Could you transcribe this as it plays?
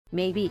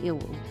maybe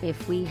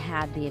if we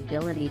had the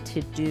ability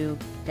to do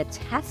the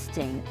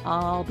testing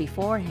all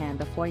beforehand,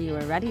 before you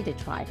were ready to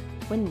try,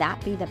 wouldn't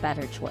that be the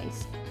better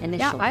choice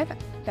initially? Yeah,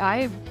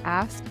 I've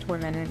asked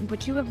women,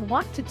 would you have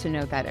wanted to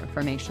know that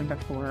information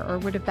before, or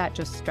would have that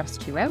just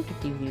stressed you out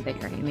if you knew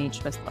that your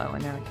AMH was low?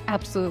 And they're like,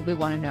 absolutely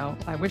want to know.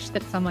 I wish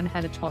that someone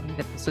had told me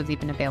that this was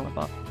even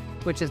available,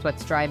 which is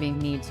what's driving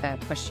me to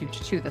push you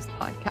to this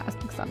podcast,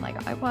 because I'm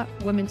like, I want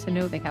women to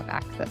know they have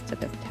access to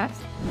this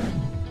test.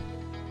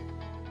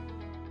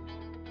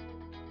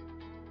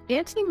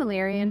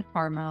 Anti-Müllerian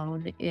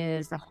hormone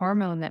is a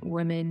hormone that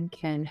women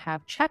can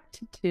have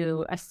checked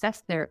to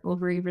assess their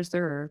ovary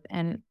reserve.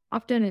 And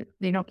often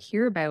they don't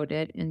hear about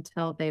it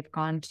until they've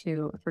gone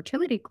to a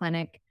fertility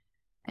clinic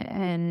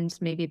and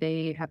maybe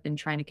they have been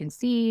trying to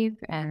conceive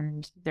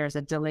and there's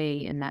a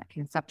delay in that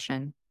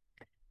conception.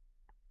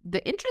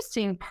 The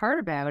interesting part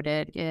about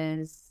it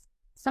is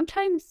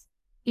sometimes,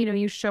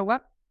 you show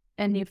up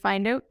and you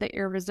find out that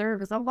your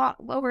reserve is a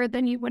lot lower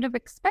than you would have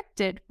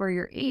expected for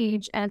your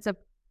age. And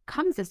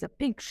comes as a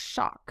big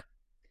shock.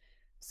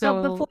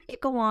 So before you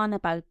go on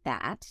about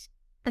that,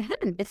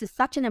 this is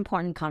such an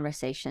important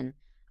conversation.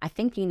 I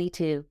think you need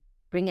to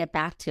bring it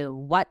back to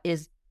what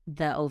is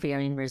the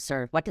ovarian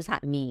reserve? What does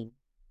that mean?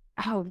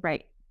 Oh,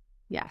 right.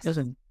 Yes.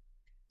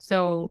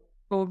 So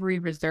ovary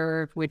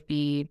reserve would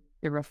be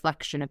the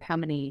reflection of how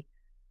many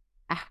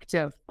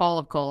active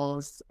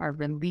follicles are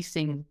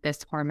releasing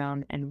this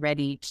hormone and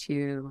ready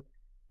to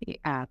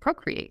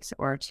procreate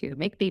or to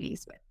make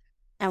babies with.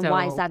 And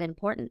why is that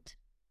important?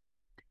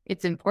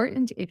 It's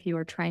important if you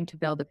are trying to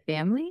build a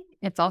family.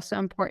 It's also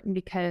important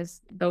because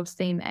those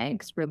same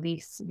eggs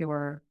release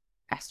your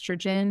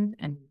estrogen,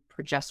 and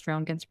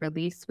progesterone gets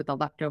released with a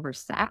leftover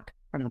sac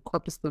from the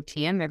corpus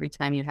luteum every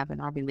time you have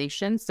an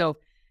ovulation. So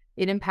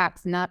it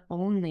impacts not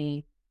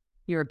only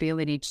your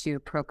ability to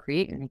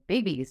procreate and make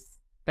babies,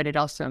 but it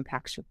also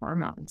impacts your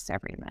hormones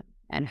every month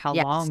and how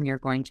long you're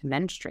going to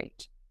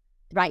menstruate.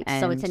 Right.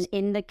 So it's an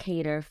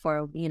indicator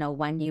for,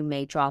 when you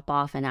may drop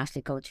off and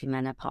actually go to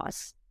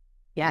menopause.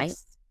 Yes. Right?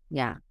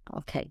 Yeah.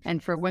 Okay.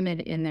 And for women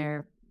in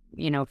their,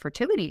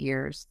 fertility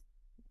years,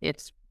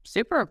 it's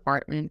super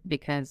important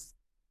because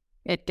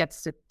it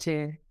gets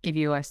to give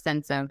you a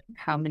sense of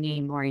how many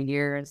more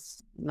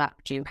years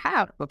left you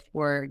have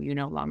before you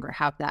no longer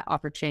have that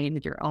opportunity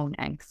with your own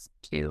eggs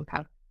to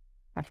have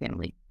a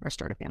family or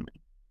start a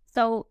family.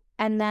 So,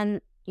 and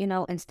then,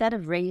 instead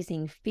of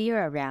raising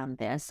fear around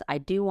this, I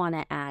do want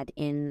to add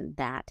in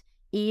that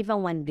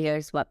even when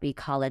there's what we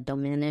call a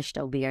diminished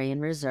ovarian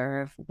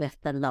reserve with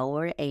the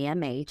lower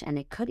AMH, and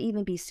it could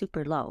even be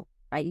super low,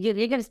 right? You're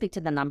going to speak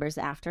to the numbers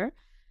after.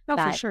 Oh,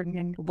 for sure.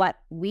 What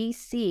we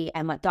see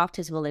and what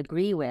doctors will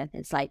agree with,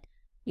 it's like,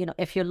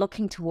 if you're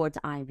looking towards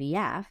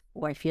IVF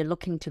or if you're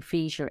looking to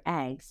freeze your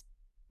eggs,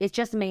 it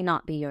just may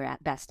not be your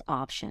best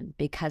option,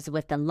 because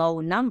with the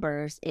low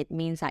numbers, it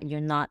means that you're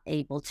not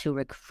able to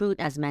recruit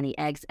as many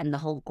eggs. And the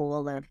whole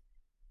goal of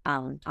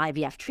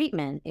IVF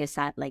treatment is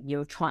that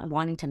you're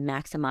wanting to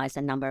maximize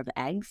the number of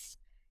eggs,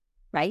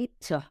 right?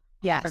 To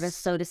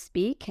harvest, so to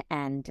speak,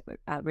 and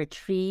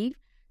retrieve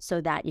so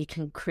that you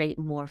can create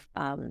more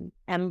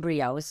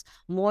embryos,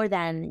 more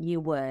than you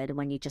would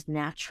when you just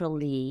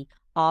naturally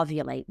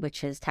ovulate,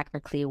 which is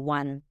technically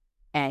one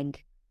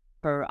egg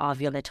per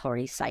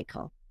ovulatory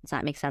cycle. Does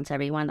that make sense,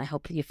 everyone? I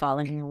hope you're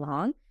following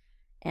along.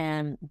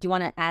 And do you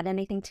want to add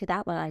anything to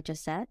that, what I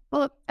just said?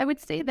 Well, I would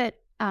say that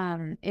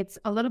it's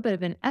a little bit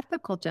of an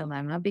ethical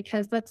dilemma,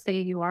 because let's say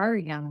you are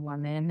a young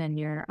woman and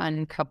you're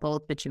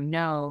uncoupled, but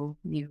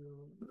you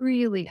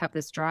really have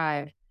this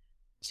drive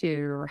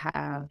to have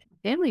a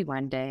family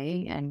one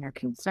day, and you're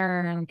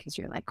concerned because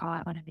you're like, oh,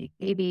 I want to make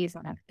babies, I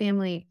want to have a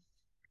family,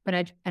 but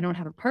I don't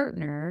have a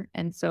partner.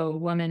 And so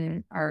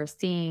women are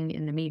seeing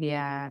in the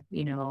media,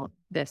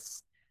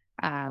 this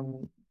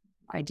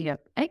idea of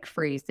egg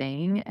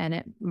freezing, and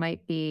it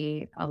might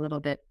be a little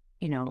bit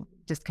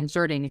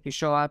disconcerting if you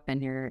show up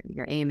and your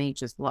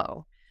AMH is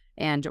low,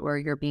 or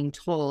you're being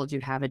told you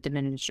have a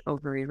diminished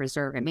ovary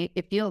reserve.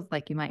 It feels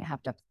like you might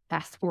have to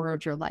fast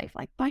forward your life,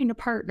 like find a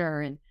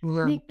partner and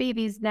make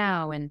babies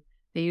now. And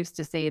they used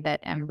to say that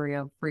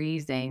embryo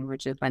freezing,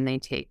 which is when they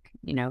take,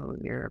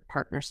 your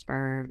partner's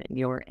sperm and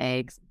your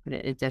eggs, put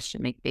it in a dish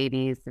to make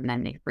babies, and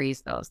then they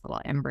freeze those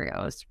little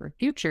embryos for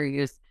future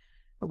use.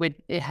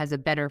 It has a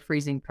better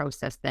freezing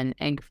process than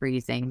egg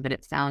freezing, but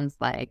it sounds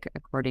like,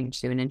 according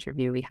to an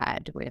interview we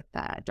had with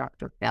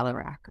Dr.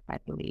 Belarak, I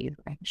believe,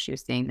 she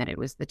was saying that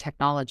the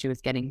technology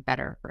was getting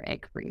better for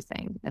egg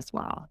freezing as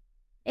well.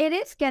 It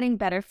is getting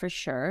better for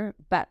sure,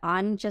 but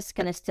I'm just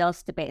going to still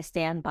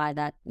stand by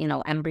that,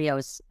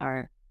 embryos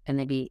are going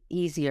to be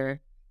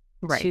easier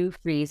to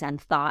freeze and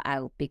thaw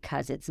out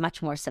because it's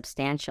much more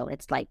substantial.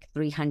 It's like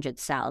 300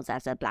 cells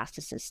as a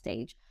blastocyst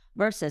stage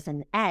versus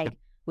an egg,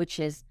 which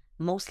is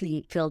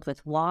mostly filled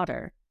with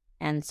water.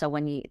 And so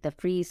when the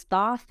freeze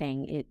thaw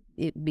thing,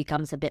 it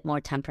becomes a bit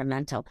more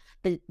temperamental.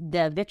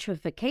 The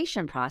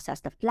vitrification process,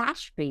 the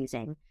flash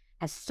freezing,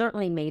 has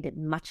certainly made it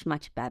much,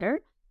 much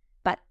better.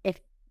 But if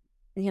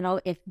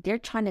they're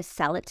trying to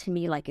sell it to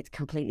me like it's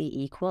completely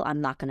equal,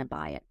 I'm not going to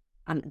buy it.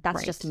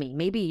 That's just Right. me.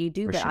 Maybe you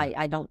do, For but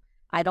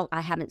sure.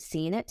 I haven't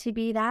seen it to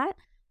be that.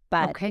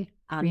 But Okay.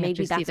 We have to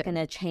maybe see that's the going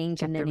to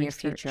change in get the the near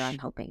future. I'm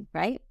research. hoping,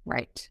 right?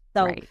 Right.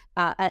 So, Right.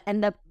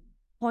 and the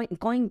point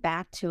going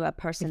back to a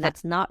person Is that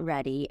that's not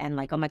ready and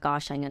like, oh my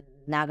gosh,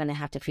 now going to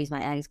have to freeze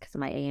my eggs because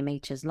my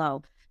AMH is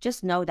low.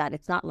 Just know that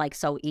it's not like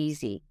so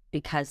easy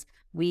because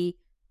we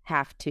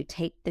have to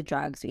take the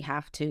drugs. We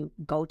have to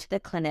go to the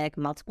clinic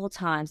multiple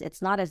times.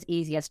 It's not as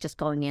easy as just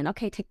going in,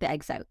 okay, take the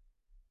eggs out,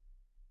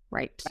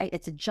 right? right?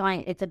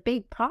 It's a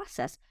big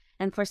process.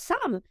 And for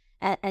some,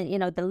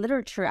 the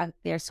literature out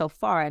there so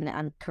far,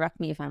 and correct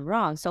me if I'm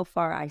wrong, so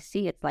far I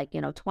see it's like,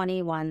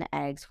 21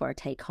 eggs for a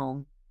take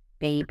home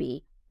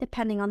baby,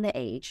 depending on the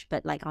age,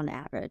 but like on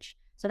average.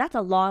 So that's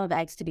a lot of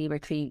eggs to be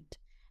retrieved.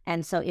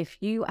 And so if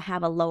you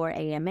have a lower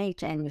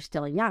AMH and you're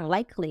still young,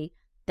 likely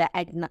the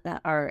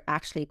are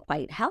actually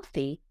quite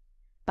healthy,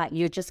 but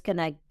you're just going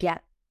to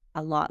get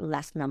a lot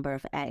less number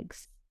of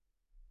eggs.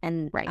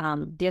 And Right.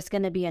 there's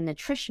going to be a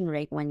nutrition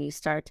rate when you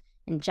start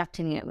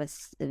injecting it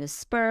with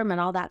sperm and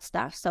all that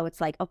stuff. So it's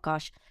like, oh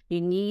gosh,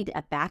 you need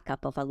a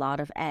backup of a lot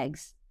of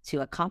eggs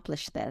to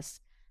accomplish this.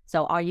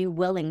 So are you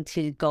willing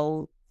to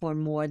go for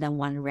more than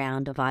one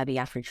round of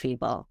IVF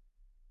retrieval?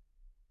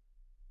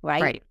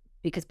 Right? Right.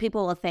 Because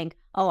people will think,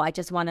 oh, I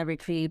just want to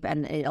retrieve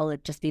and it'll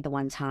just be the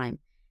one time.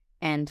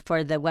 And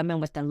for the women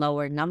with the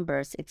lower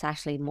numbers, it's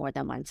actually more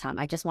than one time.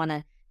 I just want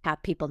to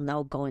have people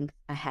know going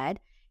ahead.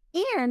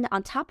 And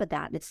on top of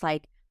that, it's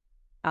like,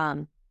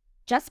 um,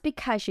 just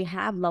because you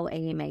have low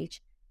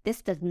AMH,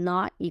 this does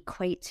not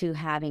equate to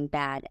having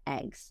bad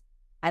eggs.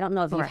 I don't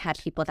know if you've had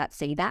Correct. people that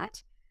say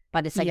that,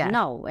 but it's like, Yes.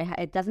 no,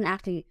 it doesn't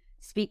actually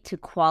speak to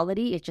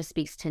quality. It just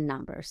speaks to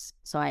numbers.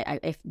 So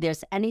if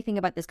there's anything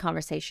about this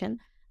conversation,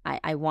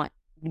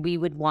 we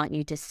would want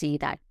you to see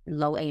that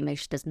low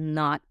AMH does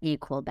not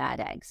equal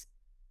bad eggs.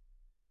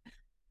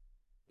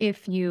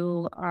 If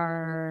you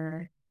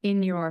are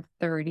in your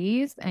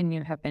 30s and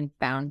you have been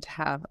found to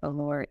have a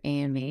lower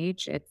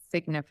AMH, it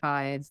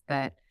signifies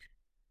that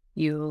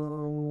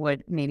you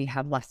would maybe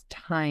have less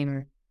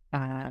time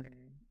um,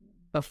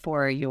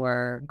 before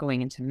you're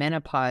going into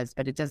menopause,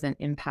 but it doesn't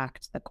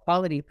impact the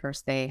quality per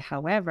se.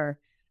 However,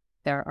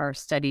 there are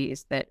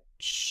studies that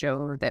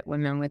show that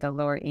women with a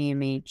lower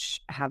AMH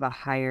have a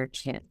higher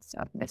chance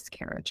of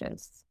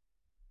miscarriages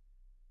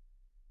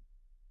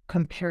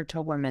compared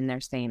to women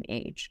their same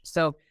age.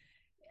 So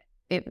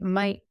it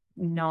might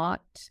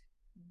not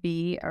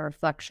be a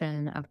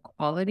reflection of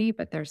quality,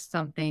 but there's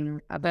something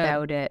Boom.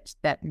 about it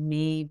that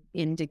may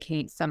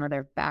indicate some of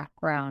their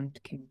background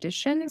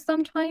conditions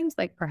sometimes.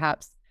 Like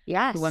perhaps the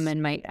Yes.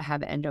 woman might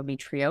have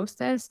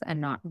endometriosis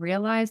and not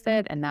realize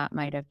it, and that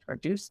might have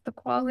reduced the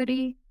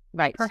quality,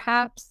 Right.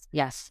 perhaps.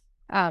 Yes.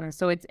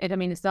 So I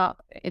mean, it's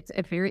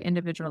a very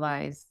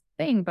individualized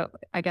thing, but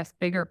I guess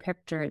bigger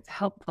picture, it's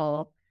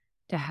helpful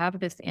to have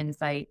this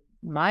insight.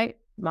 My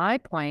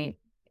point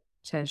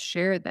to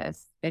share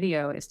this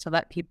video is to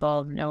let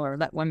people know or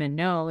let women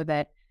know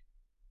that,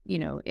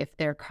 if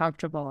they're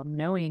comfortable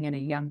knowing at a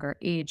younger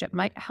age, it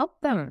might help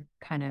them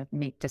kind of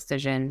make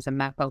decisions and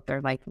map out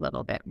their life a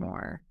little bit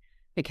more.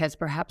 Because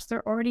perhaps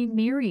they're already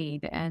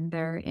married and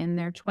they're in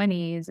their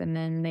 20s, and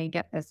then they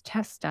get this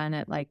test done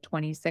at like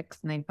 26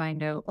 and they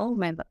find out, oh,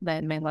 my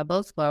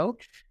level's low.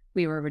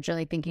 We were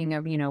originally thinking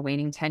of,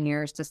 waiting 10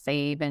 years to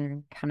save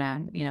and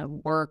kind of,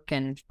 work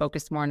and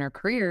focus more on our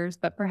careers,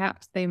 but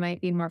perhaps they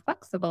might be more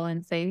flexible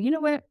and say, you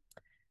know what,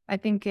 I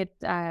think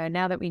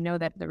now that we know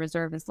that the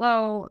reserve is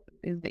low,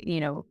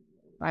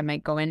 I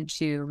might go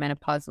into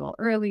menopause a little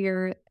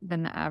earlier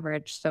than the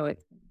average. So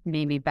it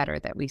may be better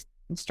that we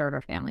start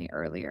our family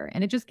earlier.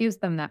 And it just gives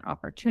them that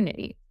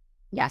opportunity.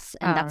 Yes,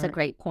 and that's a Um,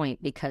 great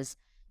point because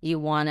you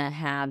want to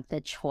have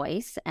the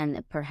choice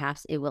and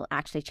perhaps it will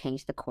actually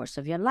change the course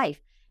of your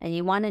life. And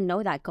you want to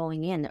know that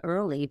going in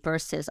early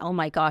versus, oh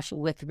my gosh,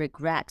 with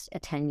regret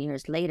 10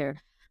 years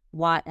later.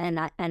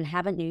 And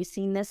haven't you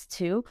seen this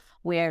too?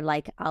 Where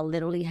like I'll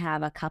literally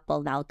have a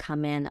couple that'll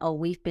come in, oh,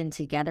 we've been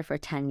together for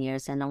 10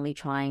 years and only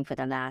trying for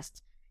the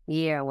last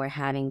year, we're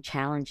having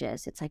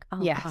challenges. It's like,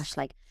 oh yes. gosh,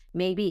 like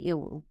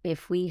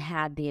if we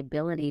had the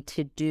ability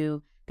to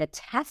do the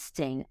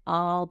testing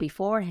all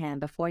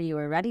beforehand, before you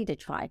were ready to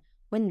try,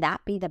 wouldn't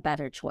that be the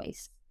better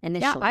choice Yeah,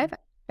 initially?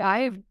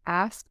 I've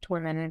asked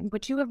women, and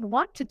would you have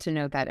wanted to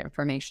know that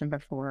information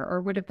before,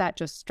 or would have that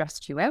just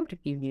stressed you out if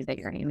you knew that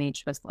your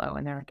AMH was low?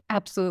 And they're like,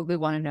 absolutely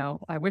want to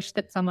know. I wish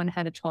that someone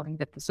had told me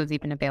that this was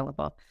even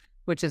available,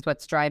 which is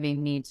what's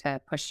driving me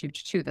to push you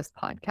to this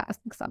podcast.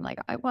 Because I'm like,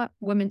 I want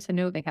women to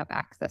know they have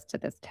access to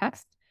this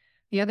test.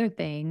 The other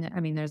thing, I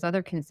mean, there's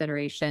other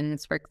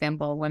considerations. For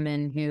example,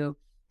 women who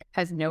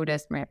has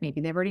noticed maybe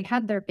they've already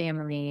had their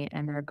family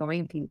and they're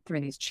going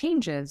through these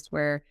changes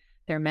where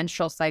their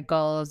menstrual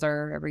cycles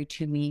are every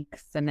 2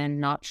 weeks and then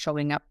not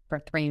showing up for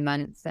 3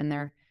 months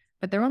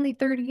but they're only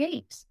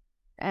 38.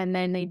 And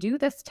then they do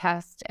this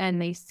test and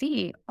they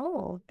see,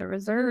 oh, the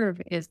reserve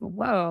is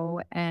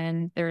low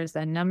and there's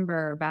a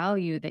number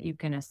value that you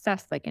can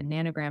assess, like in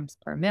nanograms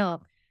per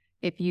mil.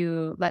 If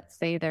you, let's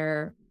say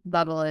their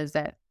level is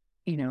at,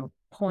 zero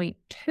point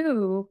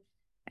 0.2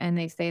 and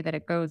they say that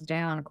it goes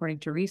down, according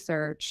to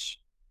research,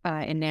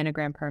 in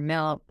nanogram per mil,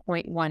 zero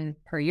point 0.1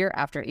 per year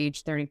after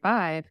age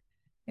 35.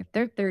 If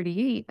they're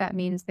 38, that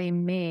means they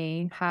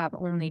may have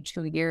only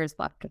 2 years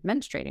left of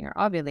menstruating or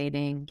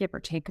ovulating, give or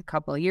take a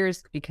couple of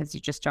years, because you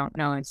just don't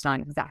know. It's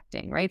not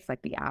exacting, right? It's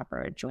like the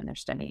average when they're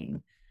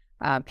studying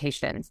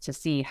patients to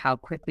see how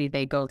quickly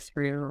they go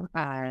through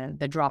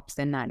the drops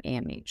in that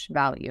AMH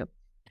value.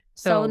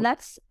 So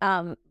let's,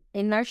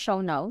 in our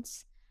show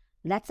notes,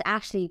 let's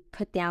actually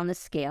put down the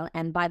scale.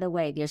 And by the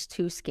way, there's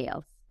 2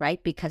 scales,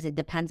 right? Because it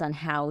depends on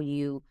how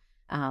you,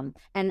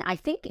 and I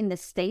think in the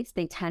States,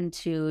 they tend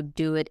to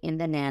do it in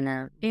the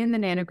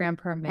nanogram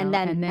per mil. And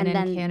then in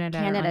Canada,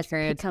 Canada's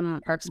Ontario, it's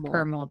become parts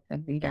per mil per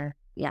liter.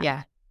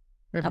 Yeah.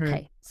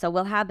 Okay. So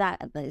we'll have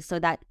that so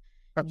that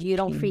you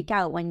don't freak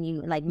out when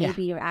you, like,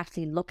 maybe you're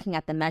actually looking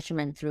at the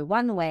measurement through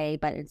one way,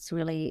 but it's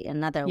really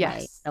another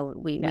way. So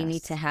we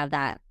need to have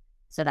that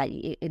so that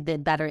the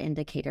better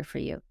indicator for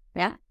you.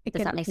 Yeah.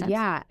 Does that make sense?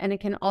 Yeah. And it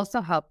can also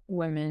help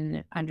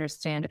women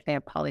understand if they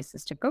have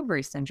polycystic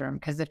ovary syndrome,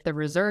 because if the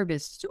reserve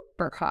is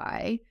super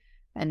high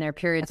and their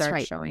periods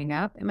aren't showing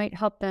up, it might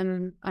help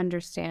them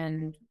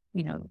understand,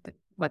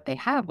 what they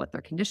have, what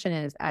their condition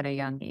is at a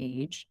young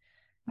age,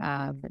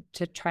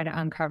 to try to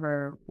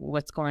uncover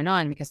what's going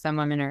on. Because some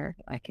women are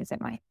like, is it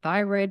my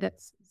thyroid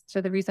that's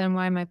the reason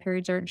why my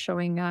periods aren't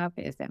showing up?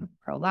 Is it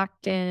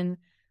prolactin?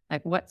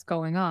 Like, what's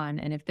going on?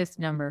 And if this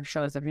number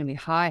shows a really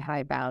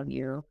high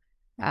value,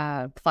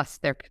 plus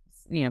they're,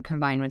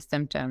 combined with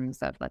symptoms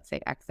of, let's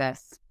say,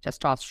 excess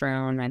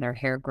testosterone, either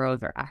hair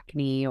growth or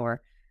acne,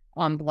 or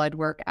on blood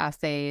work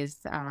assays,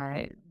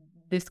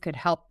 this could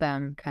help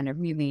them kind of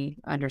really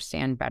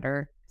understand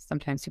better.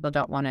 Sometimes people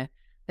don't want to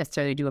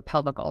necessarily do a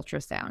pelvic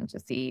ultrasound to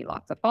see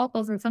lots of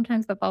follicles, and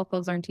sometimes the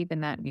follicles aren't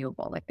even that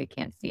viewable, like they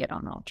can't see it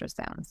on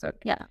ultrasound. So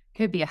it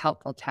could be a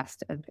helpful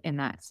test in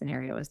that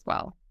scenario as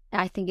well.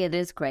 I think it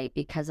is great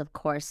because, of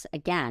course,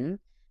 again,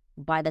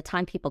 by the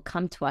time people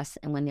come to us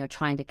and when they're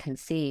trying to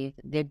conceive,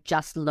 they're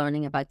just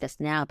learning about this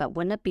now. But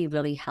wouldn't it be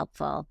really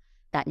helpful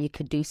that you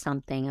could do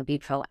something and be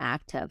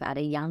proactive at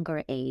a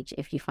younger age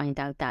if you find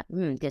out that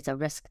there's a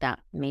risk that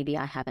maybe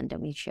I have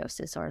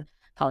endometriosis or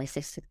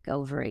polycystic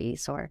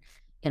ovaries or,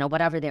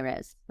 whatever there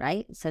is,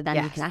 right? So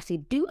then you can actually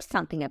do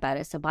something about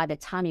it. So by the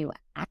time you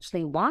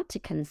actually want to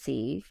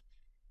conceive,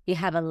 you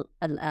have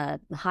a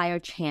higher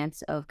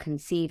chance of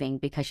conceiving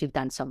because you've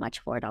done so much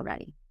for it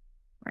already.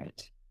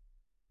 Right.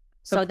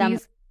 So then,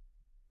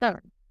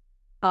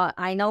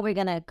 I know we're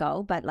going to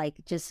go, but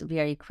just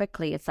very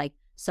quickly, it's like,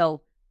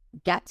 so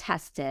get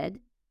tested.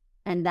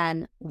 And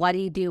then what do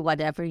you do?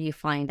 Whatever you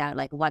find out,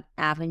 like what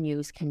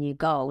avenues can you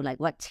go? Like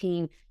what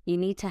team? You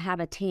need to have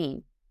a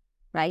team,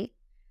 right?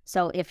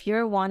 So if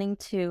you're wanting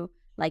to,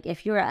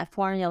 if you're a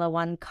Formula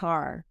One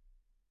car,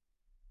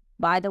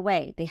 by the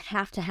way, they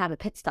have to have a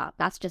pit stop.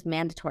 That's just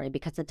mandatory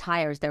because the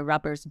tires, their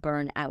rubbers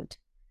burn out.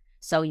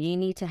 So you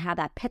need to have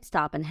that pit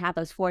stop and have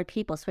those 4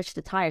 people switch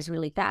the tires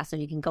really fast so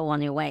you can go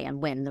on your way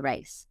and win the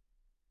race.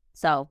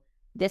 So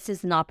this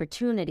is an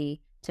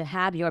opportunity to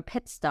have your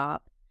pit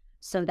stop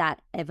so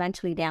that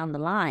eventually down the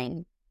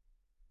line,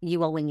 you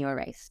will win your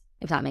race,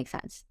 if that makes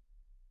sense.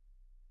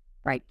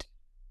 Right.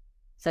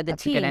 So the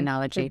team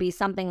could be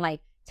something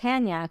like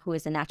Tanya, who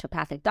is a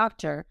naturopathic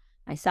doctor,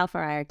 myself or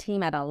our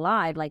team at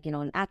Alive,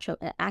 an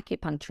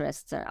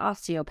acupuncturist or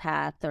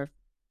osteopath or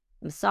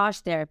massage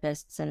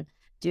therapists, and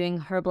doing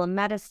herbal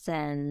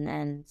medicine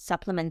and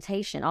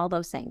supplementation, all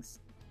those things.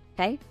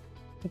 Okay?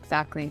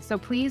 Exactly. So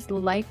please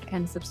like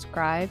and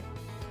subscribe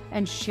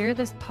and share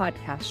this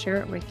podcast. Share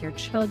it with your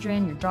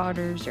children, your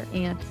daughters, your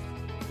aunts,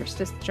 your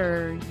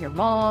sister, your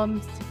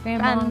moms,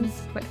 grandmoms,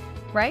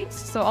 right?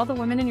 So all the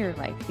women in your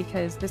life,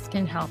 because this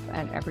can help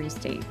at every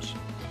stage.